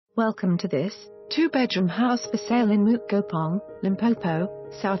Welcome to this 2-bedroom house for sale in Mookgopong, Limpopo,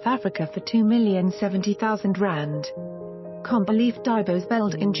 South Africa for R2,070,000. Kom beleef die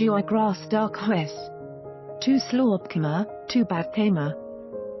Bosveld in Grasdakhuis. 2 slaapkamer, 2 badkamer.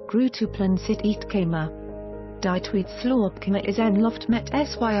 Groot oopplan sit eetkamer. Die tweede slaapkamer is en loft met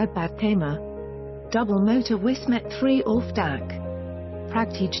SYO badkamer. Dubble motorhuis met 3 Afdakke.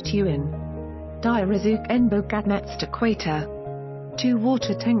 Pragtige tuin. Daar is ook en boorgat met sterkwater. 2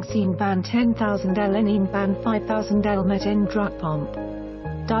 water tenks in van 10,000 L en in van 5,000 L met en drukpomp.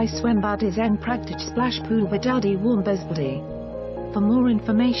 Die swemba is en practice splash pool with warm Bosveld. For more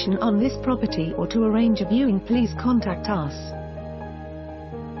information on this property or to arrange a viewing, please contact us.